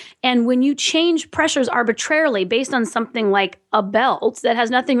 And when you change pressures arbitrarily based on something like a belt that has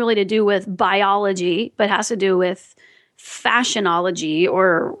nothing really to do with biology, but has to do with fashionology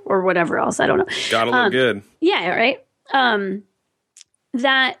or whatever else, I don't know. Gotta look good. Yeah, right.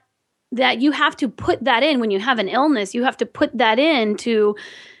 That you have to put that in when you have an illness. You have to put that in to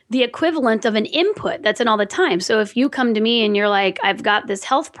the equivalent of an input that's in all the time. So if you come to me and you're like, I've got this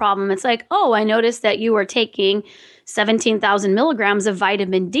health problem, it's like, oh, I noticed that you were taking 17,000 milligrams of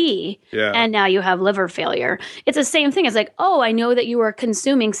vitamin D, and now you have liver failure. It's the same thing. It's like, oh, I know that you are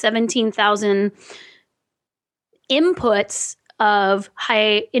consuming 17,000 inputs of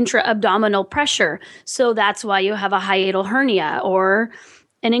high intra-abdominal pressure. So that's why you have a hiatal hernia or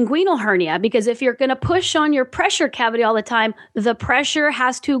an inguinal hernia, because if you're going to push on your pressure cavity all the time, the pressure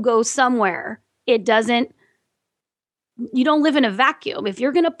has to go somewhere. You don't live in a vacuum. If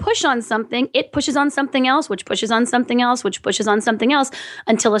you're going to push on something, it pushes on something else, which pushes on something else, which pushes on something else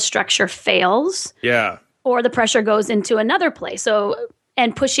until a structure fails. Yeah. Or the pressure goes into another place.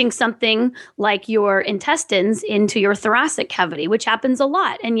 And pushing something like your intestines into your thoracic cavity, which happens a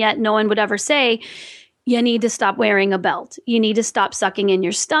lot. And yet no one would ever say, you need to stop wearing a belt. You need to stop sucking in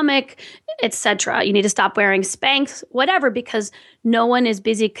your stomach, etc. You need to stop wearing Spanx, whatever, because no one is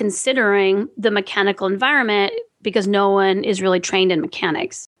busy considering the mechanical environment because no one is really trained in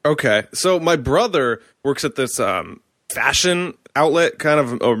mechanics. Okay. So my brother works at this fashion outlet, kind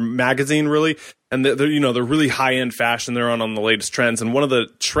of, or magazine, really. And they're really high-end fashion. They're on the latest trends. And one of the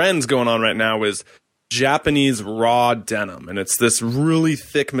trends going on right now is Japanese raw denim. And it's this really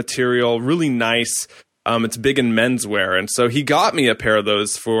thick material, really nice. It's big in menswear. And so he got me a pair of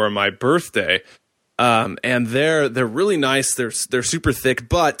those for my birthday. And they're really nice. They're super thick,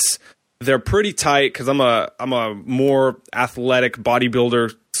 but they're pretty tight because I'm a more athletic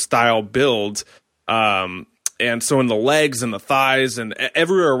bodybuilder style build. And so in the legs and the thighs and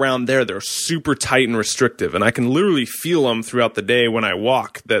everywhere around there, they're super tight and restrictive. And I can literally feel them throughout the day when I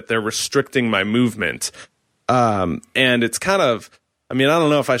walk, that they're restricting my movement. And it's kind of, I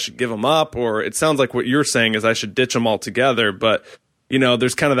don't know if I should give them up, or it sounds like what you're saying is I should ditch them altogether. But,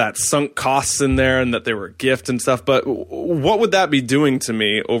 there's kind of that sunk costs in there and that they were a gift and stuff. But what would that be doing to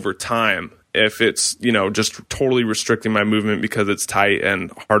me over time if it's, just totally restricting my movement because it's tight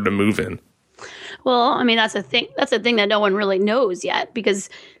and hard to move in? Well, that's a thing. That's a thing that no one really knows yet, because,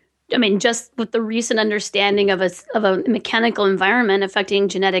 just with the recent understanding of a mechanical environment affecting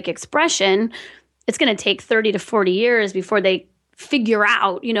genetic expression, it's going to take 30 to 40 years before they figure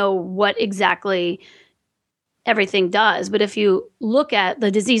out, what exactly everything does. But if you look at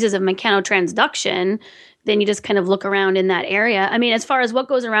the diseases of mechanotransduction, then you just kind of look around in that area. As far as what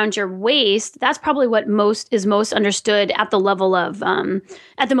goes around your waist, that's probably what is most understood at the level of,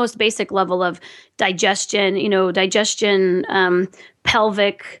 at the most basic level of digestion,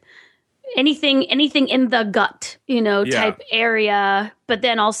 pelvic, anything in the gut, type area. But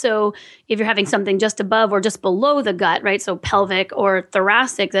then also if you're having something just above or just below the gut, right? So pelvic or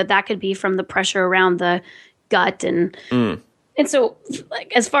thoracic, that could be from the pressure around the gut. And so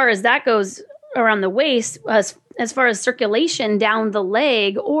like, as far as that goes, around the waist, as far as circulation down the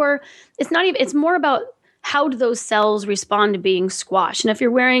leg, or it's more about how do those cells respond to being squashed. And if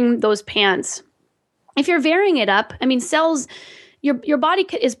you're wearing those pants, if you're varying it up, cells, your body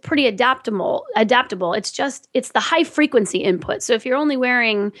is pretty adaptable. It's the high frequency input. So if you're only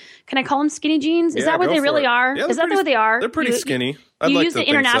wearing, can I call them skinny jeans? Is that what they really are? Yeah, is that what they are? They're pretty skinny. You use the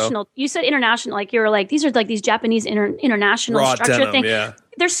international. You said international, like you were like, these are like these Japanese international raw structure denim, thing. yeah.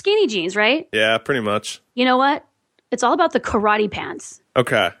 They're skinny jeans, right? Yeah, pretty much. You know what? It's all about the karate pants.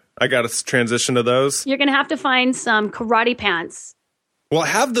 Okay. I got to transition to those. You're going to have to find some karate pants. Well, I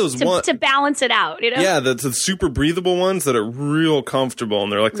have those to balance it out, Yeah, the super breathable ones that are real comfortable,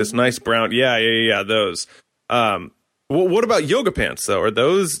 and they're like this nice brown. Yeah, those. What about yoga pants, though? Are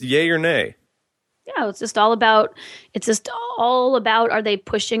those yay or nay? Yeah, it's just all about, are they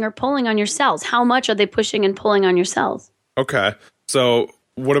pushing or pulling on your cells? How much are they pushing and pulling on your cells? Okay. So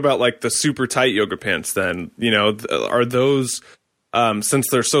what about like the super tight yoga pants then? Are those, since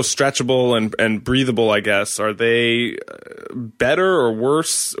they're so stretchable and breathable, I guess, are they better or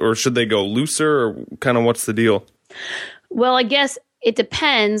worse, or should they go looser, or kind of what's the deal? Well, I guess it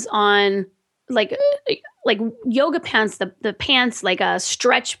depends on like yoga pants, the pants, like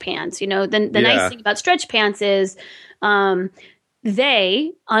stretch pants, the nice thing about stretch pants is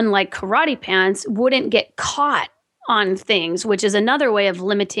they, unlike karate pants, wouldn't get caught on things, which is another way of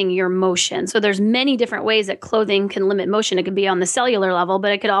limiting your motion. So there's many different ways that clothing can limit motion. It could be on the cellular level,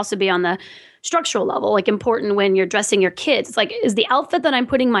 but it could also be on the structural level, like important when you're dressing your kids. It's like, is the outfit that I'm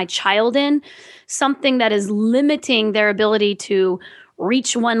putting my child in something that is limiting their ability to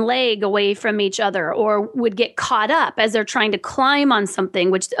reach one leg away from each other, or would get caught up as they're trying to climb on something,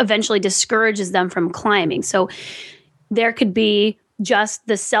 which eventually discourages them from climbing. So there could be just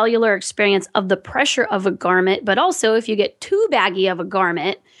the cellular experience of the pressure of a garment, but also if you get too baggy of a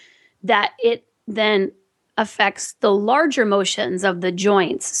garment, that it then affects the larger motions of the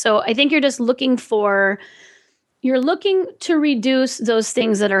joints. So I think you're just looking to reduce those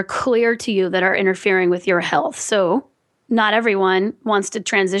things that are clear to you that are interfering with your health. So not everyone wants to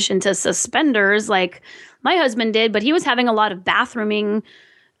transition to suspenders like my husband did, but he was having a lot of bathrooming,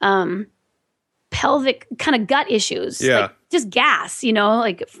 pelvic kind of gut issues. Yeah. Like just gas,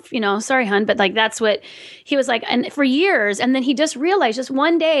 sorry, hun, but like that's what he was like. And for years, and then he just realized just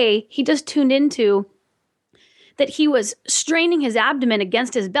one day he just tuned into that he was straining his abdomen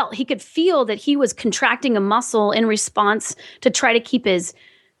against his belt. He could feel that he was contracting a muscle in response to try to keep his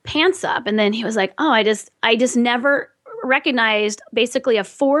pants up. And then he was like, oh, I just never recognized basically a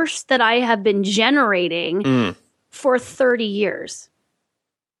force that I have been generating for 30 years.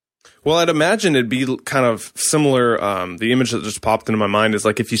 Well, I'd imagine it'd be kind of similar. The image that just popped into my mind is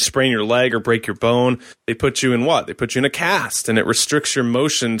like if you sprain your leg or break your bone, they put you in what? They put you in a cast, and it restricts your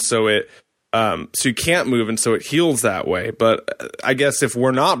motion so you can't move, and so it heals that way. But I guess if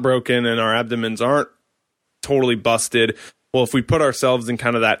we're not broken and our abdomens aren't totally busted, well, if we put ourselves in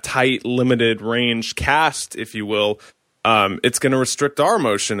kind of that tight, limited range cast, if you will, it's going to restrict our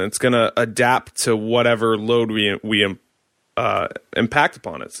motion. It's going to adapt to whatever load we impact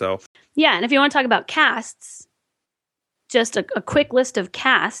upon it. So yeah, and if you want to talk about casts, just a quick list of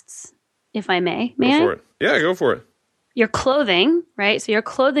casts, if I may. Go for it. Yeah, go for it. Your clothing, right? So your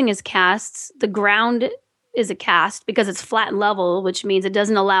clothing is casts. The ground is a cast because it's flat and level, which means it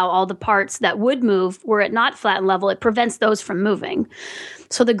doesn't allow all the parts that would move were it not flat and level. It prevents those from moving.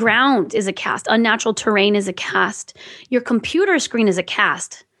 So the ground is a cast. Unnatural terrain is a cast. Your computer screen is a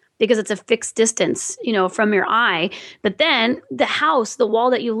cast because it's a fixed distance, from your eye. But then the house, the wall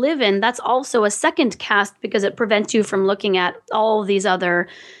that you live in, that's also a second cast because it prevents you from looking at all these other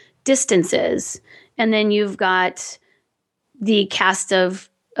distances. And then you've got the cast of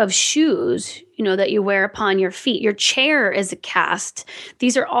shoes, that you wear upon your feet. Your chair is a cast.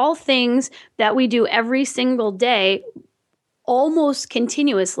 These are all things that we do every single day, almost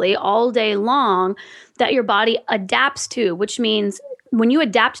continuously, all day long, that your body adapts to, which means when you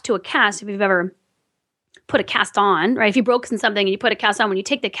adapt to a cast, if you've ever put a cast on, right? If you've broken something and you put a cast on, when you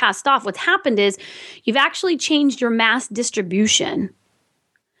take the cast off, what's happened is you've actually changed your mass distribution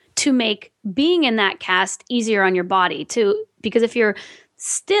to make being in that cast easier on your body because if you're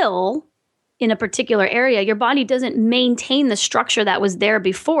still in a particular area, your body doesn't maintain the structure that was there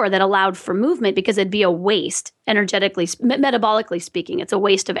before that allowed for movement because it'd be a waste energetically, metabolically speaking. It's a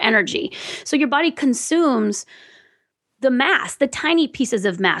waste of energy. So your body consumes the mass, the tiny pieces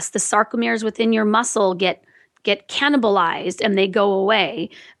of mass. The sarcomeres within your muscle get cannibalized and they go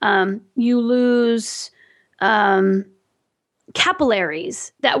away. You lose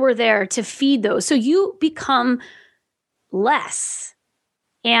capillaries that were there to feed those. So you become less.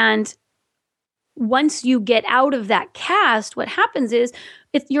 And once you get out of that cast, what happens is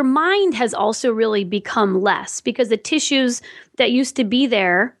your mind has also really become less because the tissues that used to be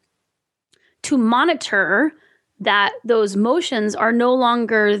there to monitor that those motions are no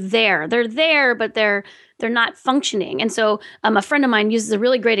longer there. They're there, but they're not functioning. And so a friend of mine uses a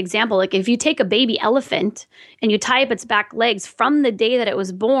really great example. Like if you take a baby elephant and you tie up its back legs from the day that it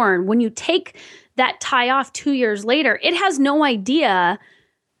was born, when you take that tie off 2 years later, it has no idea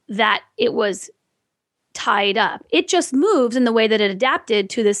that it was tied up. It just moves in the way that it adapted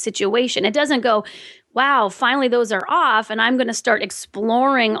to this situation. It doesn't go, wow, finally those are off and I'm going to start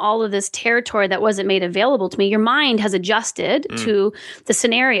exploring all of this territory that wasn't made available to me. Your mind has adjusted to the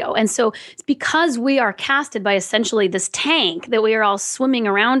scenario. And so it's because we are casted by essentially this tank that we are all swimming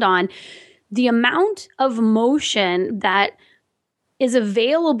around on, the amount of motion that is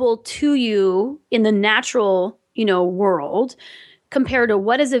available to you in the natural, world compared to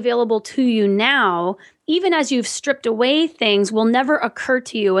what is available to you now, even as you've stripped away things, will never occur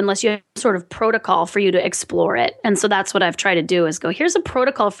to you unless you have some sort of protocol for you to explore it. And so that's what I've tried to do is go, here's a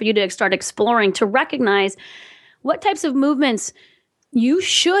protocol for you to start exploring, to recognize what types of movements you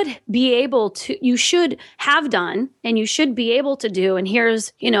should have done and you should be able to do. And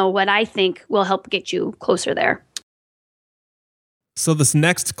here's, what I think will help get you closer there. So this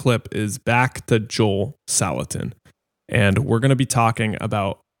next clip is back to Joel Salatin. And we're going to be talking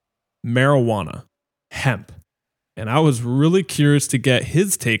about marijuana, hemp. And I was really curious to get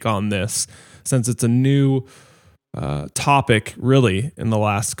his take on this since it's a new topic really in the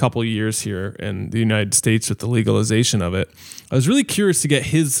last couple of years here in the United States with the legalization of it. I was really curious to get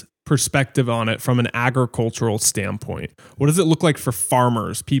his perspective on it from an agricultural standpoint. What does it look like for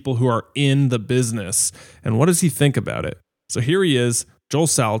farmers, people who are in the business, and what does he think about it? So here he is, Joel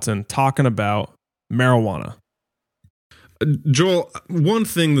Salatin, talking about marijuana. Joel, one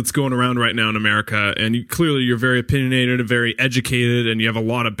thing that's going around right now in America, and clearly you're very opinionated and very educated, and you have a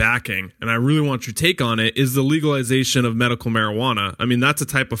lot of backing, and I really want your take on it, is the legalization of medical marijuana. I mean, that's a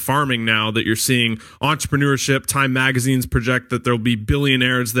type of farming now that you're seeing entrepreneurship. Time magazines project that there'll be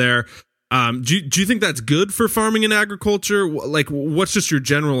billionaires there. Do you think that's good for farming and agriculture? Like, what's just your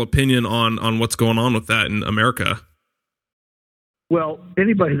general opinion on what's going on with that in America? Well,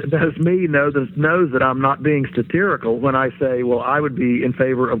 anybody that knows me knows that I'm not being satirical when I say, well, I would be in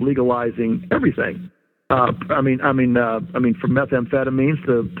favor of legalizing everything. I mean, from methamphetamines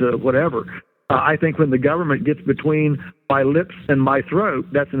to whatever. I think when the government gets between my lips and my throat,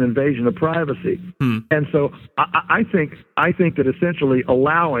 that's an invasion of privacy. And so I think that essentially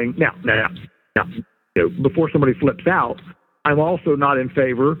allowing now, before somebody flips out, I'm also not in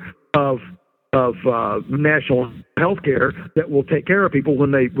favor of national health care that will take care of people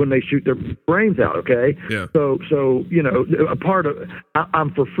when they shoot their brains out. Okay. Yeah. So a part of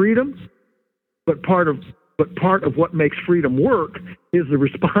I'm for freedom, but part of what makes freedom work is the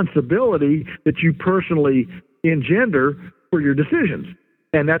responsibility that you personally engender for your decisions,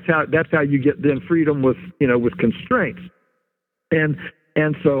 and that's how you get then freedom with constraints. And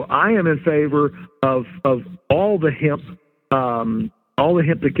so I am in favor of all the hemp. All the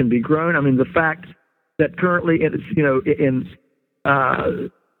hemp that can be grown. I mean, the fact that currently, since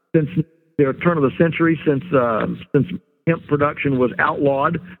the turn of the century, since hemp production was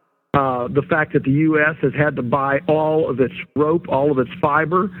outlawed, the fact that the U.S. has had to buy all of its rope, all of its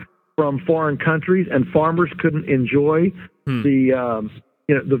fiber from foreign countries, and farmers couldn't enjoy the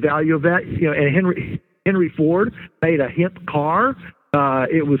value of that. And Henry Ford made a hemp car.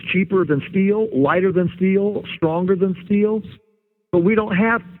 It was cheaper than steel, lighter than steel, stronger than steel. But we don't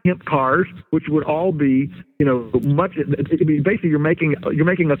have hemp cars, which would all be, much. Basically, you're making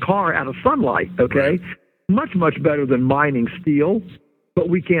a car out of sunlight. Okay, much better than mining steel, but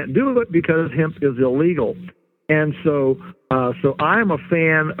we can't do it because hemp is illegal. And so I'm a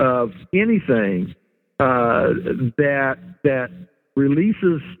fan of anything that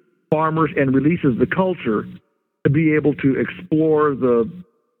releases farmers and releases the culture to be able to explore the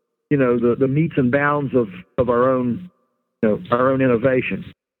metes and bounds of our own innovation.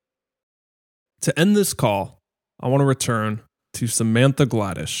 To end this call, I want to return to Samantha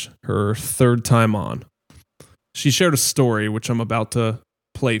Gladish, her third time on. She shared a story, which I'm about to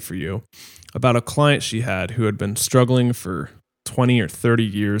play for you, about a client she had who had been struggling for 20 or 30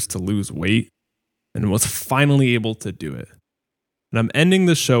 years to lose weight and was finally able to do it. And I'm ending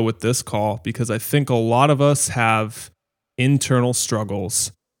the show with this call because I think a lot of us have internal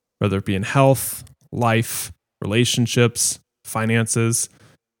struggles, whether it be in health, life, relationships, finances,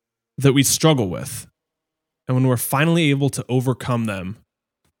 that we struggle with. And when we're finally able to overcome them,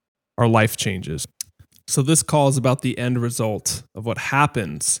 our life changes. So this call is about the end result of what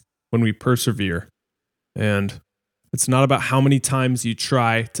happens when we persevere. And it's not about how many times you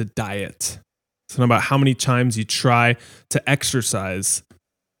try to diet. It's not about how many times you try to exercise.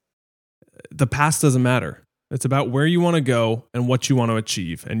 The past doesn't matter. It's about where you want to go and what you want to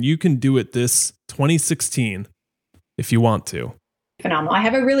achieve. And you can do it this 2016 if you want to. Phenomenal. I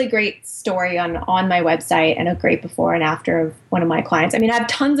have a really great story on my website and a great before and after of one of my clients. I mean, I have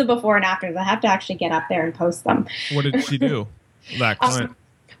tons of before and afters. I have to actually get up there and post them. What did she do, that client?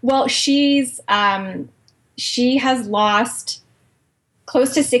 Well, she has lost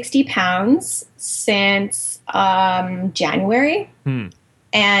close to 60 pounds since January.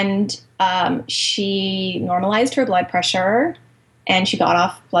 And she normalized her blood pressure and she got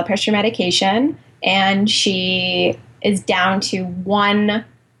off blood pressure medication, and she is down to 1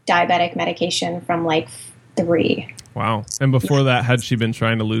 diabetic medication from like 3. Wow. And before that, had she been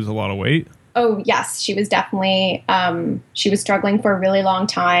trying to lose a lot of weight? Oh, yes. She was definitely, she was struggling for a really long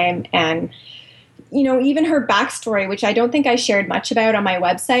time. And, even her backstory, which I don't think I shared much about on my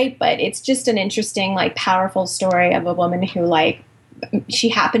website, but it's just an interesting, powerful story of a woman who, she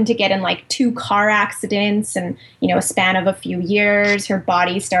happened to get in 2 car accidents and, a span of a few years. Her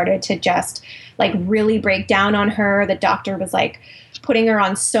body started to just really break down on her. The doctor was putting her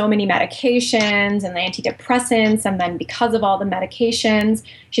on so many medications and the antidepressants. And then because of all the medications,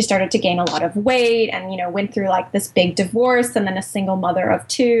 she started to gain a lot of weight and, went through this big divorce and then a single mother of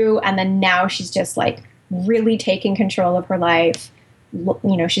 2. And then now she's just really taking control of her life.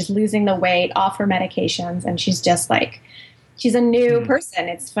 She's losing the weight off her medications, and she's just she's a new person.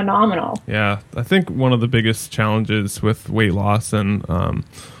 It's phenomenal. Yeah. I think one of the biggest challenges with weight loss, and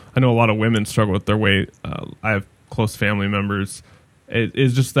I know a lot of women struggle with their weight. I have close family members. It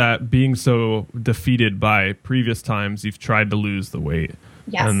is just that being so defeated by previous times you've tried to lose the weight.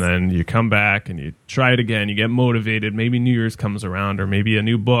 Yes. And then you come back and you try it again. You get motivated. Maybe New Year's comes around, or maybe a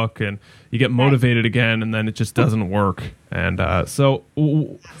new book, and you get motivated again, and then it just doesn't work. And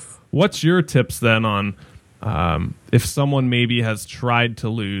what's your tips then on if someone maybe has tried to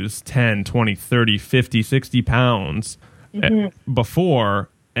lose 10, 20, 30, 50, 60 pounds before,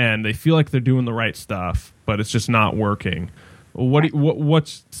 and they feel like they're doing the right stuff, but it's just not working? What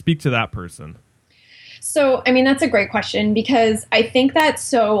speak to that person? So, I mean, that's a great question, because I think that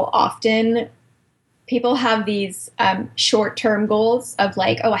so often people have these short-term goals of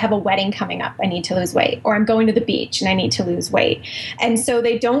like, oh, I have a wedding coming up, I need to lose weight, or I'm going to the beach and I need to lose weight. And so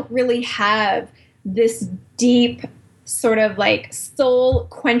they don't really have this deep sort of like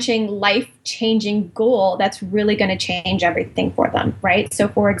soul-quenching, life-changing goal that's really going to change everything for them, right? So,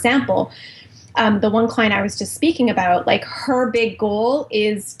 for example, the one client I was just speaking about, like her big goal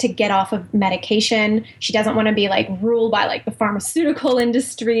is to get off of medication. She doesn't want to be like ruled by like the pharmaceutical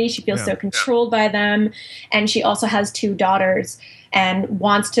industry. She feels so controlled by them. And she also has 2 daughters and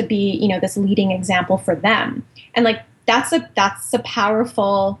wants to be, you know, this leading example for them. And like, that's a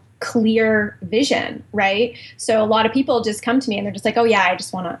powerful, clear vision, right? So a lot of people just come to me and they're just like, oh yeah, I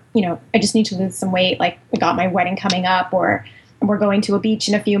just want to, you know, I just need to lose some weight. Like I got my wedding coming up, or we're going to a beach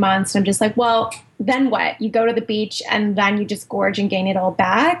in a few months. And I'm just like, well, then what? You go to the beach and then you just gorge and gain it all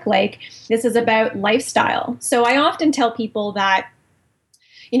back. Like this is about lifestyle. So I often tell people that,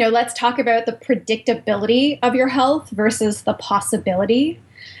 you know, let's talk about the predictability of your health versus the possibility.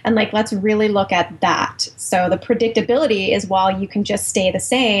 And like, let's really look at that. So the predictability is while you can just stay the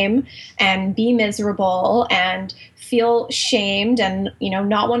same and be miserable and feel shamed and, you know,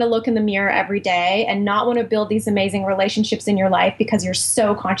 not want to look in the mirror every day and not want to build these amazing relationships in your life because you're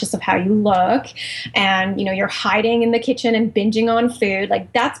so conscious of how you look and, you know, you're hiding in the kitchen and binging on food.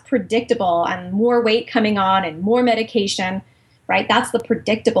 Like that's predictable, and more weight coming on and more medication, right? That's the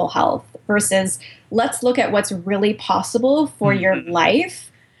predictable health versus let's look at what's really possible for your life.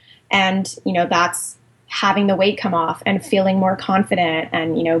 And, you know, that's having the weight come off and feeling more confident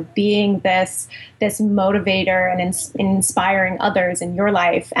and, you know, being this motivator and inspiring others in your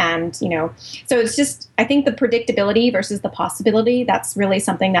life. And, you know, so it's just, I think the predictability versus the possibility, that's really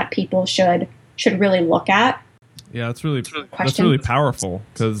something that people should really look at. Yeah, that's really powerful,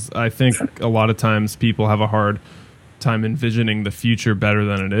 because I think a lot of times people have a hard time envisioning the future better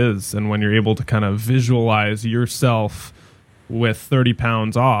than it is. And when you're able to kind of visualize yourself with 30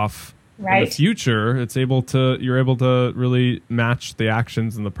 pounds off in the future, you're able to really match the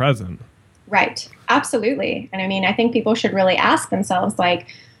actions in the present. Right. Absolutely. And I mean, I think people should really ask themselves, like,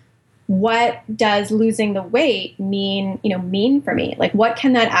 what does losing the weight mean for me? Like, what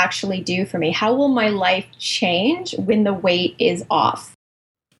can that actually do for me? How will my life change when the weight is off?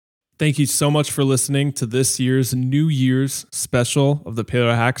 Thank you so much for listening to this year's New Year's special of the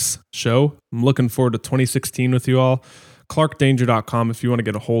Paleohacks show. I'm looking forward to 2016 with you all. ClarkDanger.com if you want to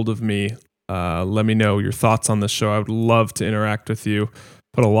get a hold of me. Let me know your thoughts on this show. I would love to interact with you.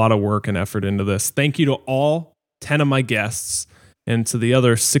 Put a lot of work and effort into this. Thank you to all 10 of my guests and to the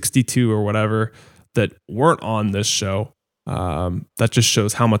other 62 or whatever that weren't on this show. That just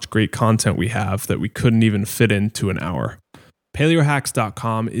shows how much great content we have that we couldn't even fit into an hour.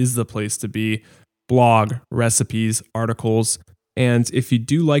 Paleohacks.com is the place to be. Blog, recipes, articles. And if you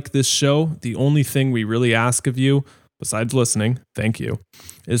do like this show, the only thing we really ask of you, besides listening, thank you,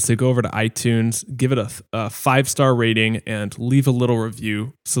 is to go over to iTunes, give it a 5-star rating, and leave a little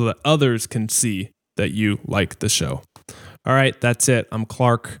review so that others can see that you like the show. All right, that's it. I'm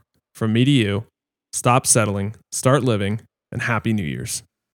Clark. From me to you, stop settling, start living, and Happy New Year's.